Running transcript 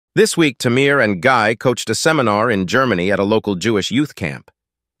This week, Tamir and Guy coached a seminar in Germany at a local Jewish youth camp.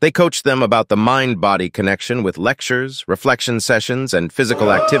 They coached them about the mind-body connection with lectures, reflection sessions, and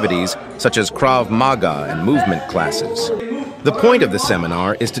physical activities such as Krav Maga and movement classes. The point of the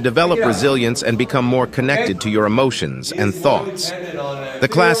seminar is to develop resilience and become more connected to your emotions and thoughts. The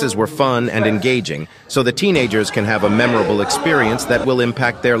classes were fun and engaging, so the teenagers can have a memorable experience that will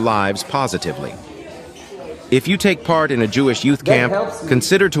impact their lives positively. If you take part in a Jewish youth camp,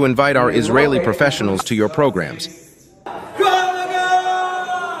 consider to invite our Israeli professionals to your programs.